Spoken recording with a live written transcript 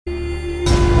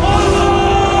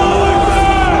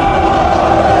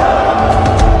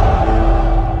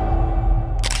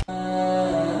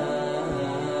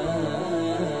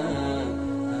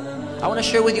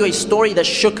share with you a story that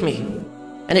shook me.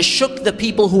 And it shook the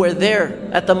people who were there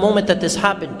at the moment that this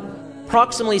happened.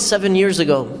 Approximately 7 years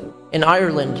ago in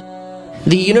Ireland,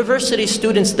 the university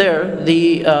students there,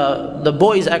 the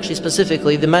boys actually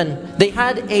specifically, the men, they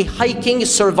had a hiking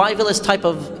survivalist type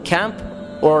of camp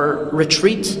or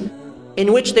retreat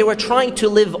in which they were trying to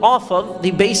live off of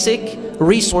the basic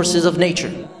resources of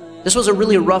nature. This was a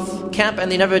really rough camp and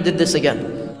they never did this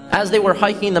again. As they were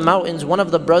hiking in the mountains, one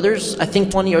of the brothers, I think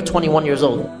 20 or 21 years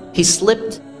old, he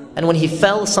slipped, and when he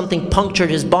fell, something punctured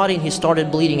his body and he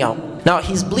started bleeding out. Now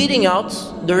he's bleeding out,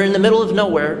 they're in the middle of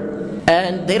nowhere,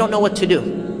 and they don't know what to do.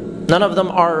 None of them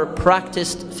are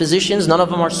practiced physicians, none of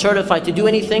them are certified to do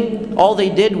anything. All they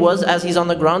did was, as he's on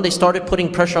the ground, they started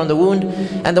putting pressure on the wound.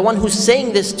 And the one who's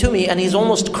saying this to me, and he's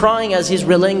almost crying as he's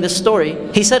relaying this story,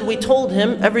 he said, we told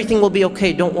him everything will be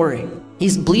okay, don't worry.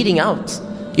 He's bleeding out.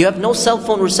 You have no cell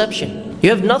phone reception. You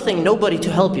have nothing, nobody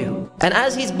to help you. And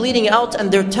as he's bleeding out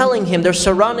and they're telling him, they're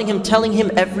surrounding him, telling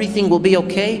him everything will be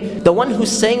okay, the one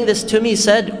who's saying this to me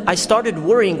said, I started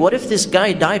worrying, what if this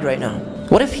guy died right now?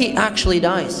 What if he actually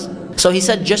dies? So he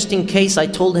said, just in case, I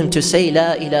told him to say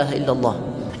La ilaha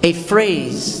illallah. A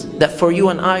phrase that for you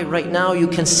and I right now, you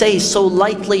can say so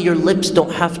lightly your lips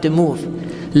don't have to move.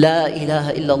 La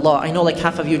ilaha illallah. I know like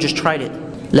half of you just tried it.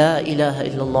 La ilaha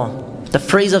illallah. The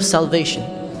phrase of salvation.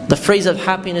 The phrase of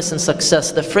happiness and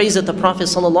success. The phrase that the Prophet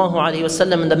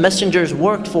ﷺ and the messengers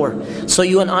worked for. So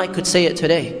you and I could say it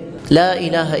today. La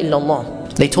ilaha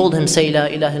illallah. They told him, say La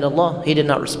ilaha illallah. He did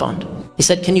not respond. He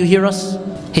said, can you hear us?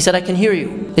 He said, I can hear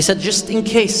you. He said, just in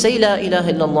case, say La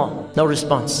ilaha illallah. No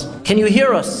response. Can you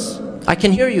hear us? I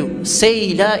can hear you.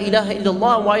 Say La ilaha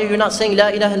illallah. Why are you not saying La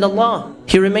ilaha illallah?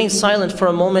 He remains silent for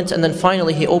a moment and then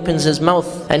finally he opens his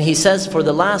mouth and he says, for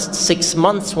the last 6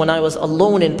 months when I was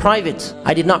alone in private,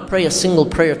 I did not pray a single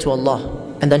prayer to Allah.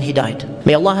 And then he died.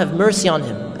 May Allah have mercy on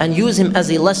him and use him as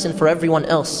a lesson for everyone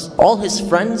else. All his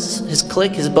friends, his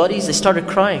clique, his buddies, they started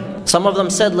crying. Some of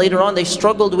them said later on they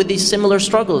struggled with these similar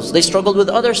struggles. They struggled with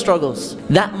other struggles.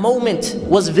 That moment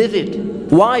was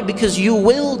vivid. Why? Because you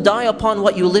will die upon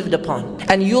what you lived upon.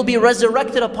 And you'll be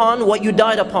resurrected upon what you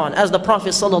died upon, as the Prophet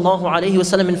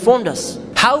ﷺ informed us.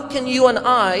 How can you and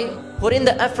I put in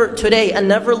the effort today and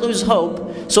never lose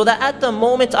hope, so that at the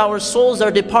moment our souls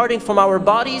are departing from our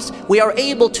bodies, we are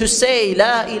able to say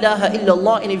La ilaha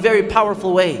illallah in a very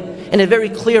powerful way, in a very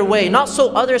clear way, not so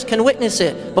others can witness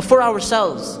it, but for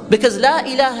ourselves. Because La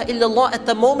ilaha illallah at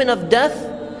the moment of death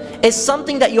is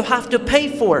something that you have to pay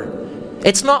for.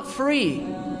 It's not free.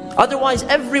 Otherwise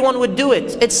everyone would do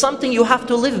it. It's something you have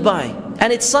to live by.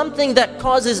 And it's something that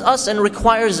causes us and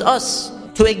requires us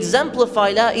to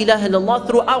exemplify La ilaha illallah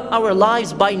throughout our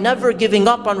lives by never giving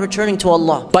up on returning to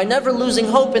Allah, by never losing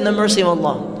hope in the mercy of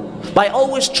Allah, by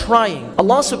always trying.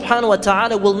 Allah subhanahu wa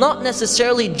ta'ala will not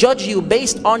necessarily judge you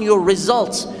based on your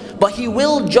results, but He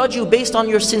will judge you based on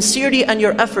your sincerity and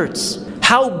your efforts.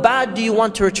 How bad do you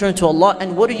want to return to Allah,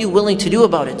 and what are you willing to do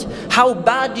about it? How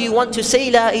bad do you want to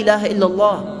say La ilaha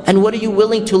illallah, and what are you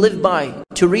willing to live by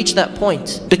to reach that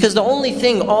point? Because the only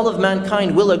thing all of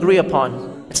mankind will agree upon,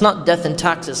 it's not death and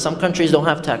taxes. Some countries don't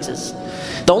have taxes.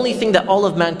 The only thing that all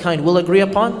of mankind will agree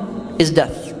upon is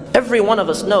death. Every one of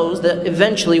us knows that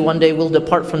eventually one day we'll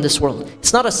depart from this world.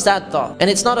 It's not a sad thought, and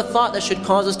it's not a thought that should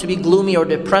cause us to be gloomy or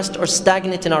depressed or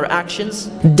stagnant in our actions.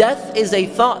 Death is a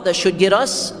thought that should get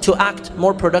us to act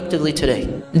more productively today.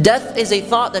 Death is a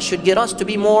thought that should get us to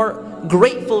be more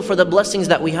grateful for the blessings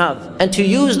that we have, and to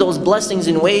use those blessings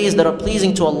in ways that are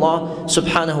pleasing to Allah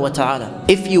subhanahu wa ta'ala.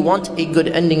 If you want a good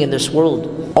ending in this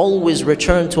world, always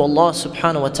return to Allah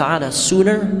subhanahu wa ta'ala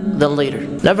sooner than later.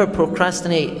 Never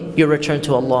procrastinate your return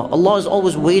to Allah. Allah is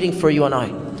always waiting for you and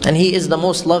I, and He is the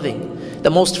most loving,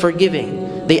 the most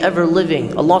forgiving, the ever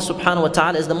living. Allah subhanahu wa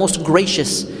ta'ala is the most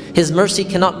gracious. His mercy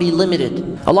cannot be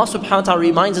limited. Allah subhanahu wa ta'ala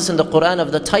reminds us in the Quran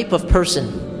of the type of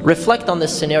person. Reflect on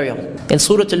this scenario. In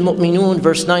Surah Al-Mu'minun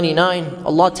verse 99,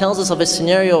 Allah tells us of a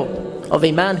scenario of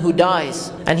a man who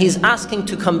dies and he's asking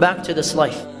to come back to this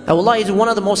life. And wallahi, it's one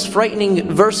of the most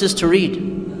frightening verses to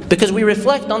read, because we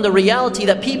reflect on the reality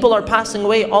that people are passing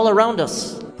away all around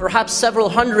us. Perhaps several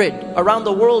hundred around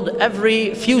the world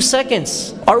every few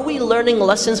seconds. Are we learning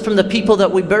lessons from the people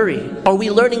that we bury? Are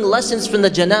we learning lessons from the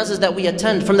janazas that we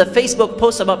attend, from the Facebook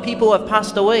posts about people who have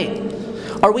passed away?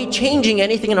 Are we changing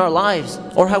anything in our lives?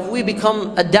 Or have we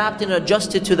become adapted and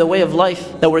adjusted to the way of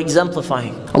life that we're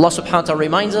exemplifying? Allah subhanahu wa ta'ala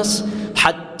reminds us,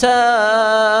 حَتَّى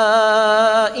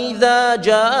إِذَا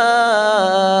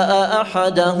جَاءَ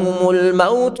أَحَدَهُمُ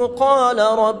الْمَوْتُ قَالَ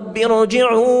رَبِّ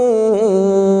ارْجِعُونِ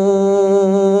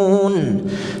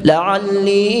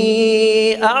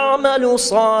لَعَلِّي أَعْمَلُ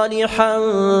صَالِحًا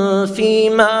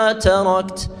فِيمَا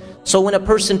تَرَكْتُ So when a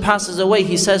person passes away,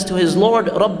 he says to his Lord,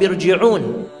 Rabbi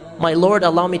rji'un, my Lord,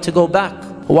 allow me to go back.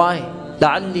 Why?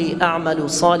 لَعَلِّي أَعْمَلُ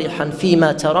صَالِحًا فِي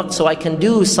مَا تَرَكْتُ, so I can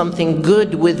do something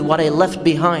good with what I left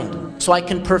behind. So I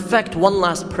can perfect one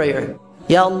last prayer.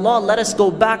 Ya Allah, let us go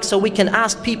back so we can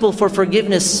ask people for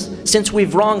forgiveness since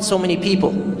we've wronged so many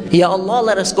people. Ya Allah,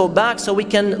 let us go back so we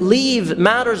can leave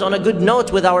matters on a good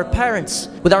note with our parents,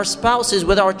 with our spouses,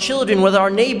 with our children, with our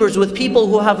neighbors, with people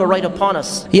who have a right upon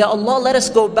us. Ya Allah, let us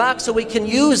go back so we can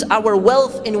use our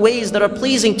wealth in ways that are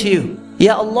pleasing to you.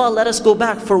 Ya Allah, let us go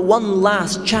back for one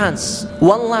last chance,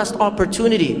 one last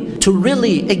opportunity to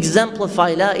really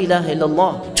exemplify La ilaha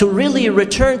illallah, to really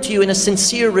return to you in a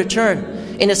sincere return,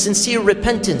 in a sincere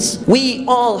repentance. We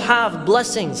all have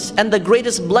blessings, and the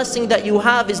greatest blessing that you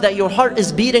have is that your heart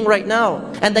is beating right now,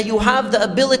 and that you have the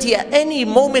ability at any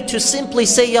moment to simply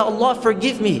say, Ya Allah,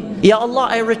 forgive me. Ya Allah,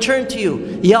 I return to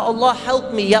you. Ya Allah,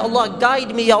 help me. Ya Allah,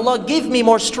 guide me. Ya Allah, give me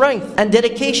more strength and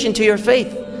dedication to your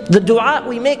faith. The dua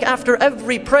we make after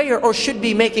every prayer, or should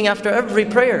be making after every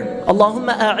prayer.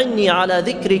 Allahumma a'inni ala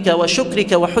dhikrika wa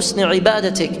shukrika wa husni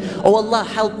ibadatik. Oh Allah,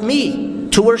 help me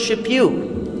to worship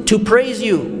you, to praise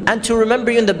you, and to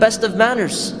remember you in the best of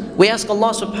manners. We ask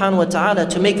Allah subhanahu wa ta'ala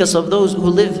to make us of those who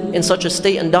live in such a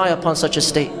state and die upon such a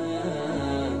state.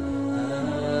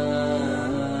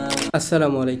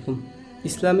 Assalamu alaikum.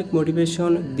 Islamic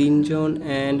Motivation Deen Zone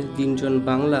and Deen Zone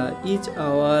Bangla is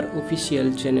our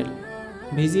official channel.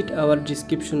 Visit our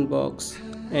description box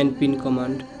and pin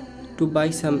command to buy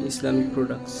some Islamic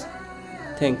products.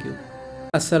 Thank you.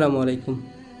 Assalamu alaikum.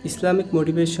 Islamic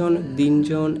Motivation Deen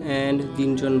Zone and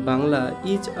Deen Zone Bangla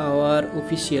is our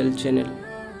official channel.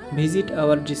 Visit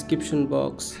our description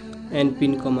box and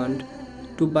pin command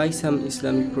to buy some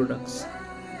Islamic products.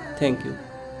 Thank you.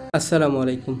 Assalamu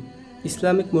alaikum.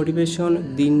 Islamic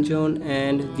Motivation Deen Zone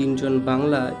and Deen Zone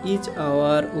Bangla is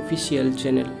our official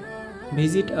channel.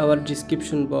 Visit our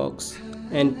description box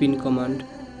and pin command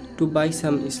to buy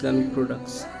some Islamic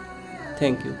products.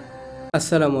 Thank you.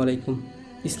 Assalamu alaikum.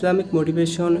 Islamic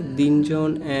Motivation Deen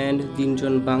Zone and Deen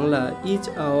Zone Bangla is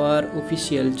our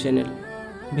official channel.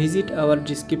 Visit our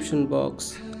description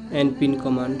box and pin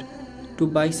command to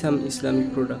buy some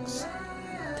Islamic products.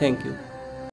 Thank you.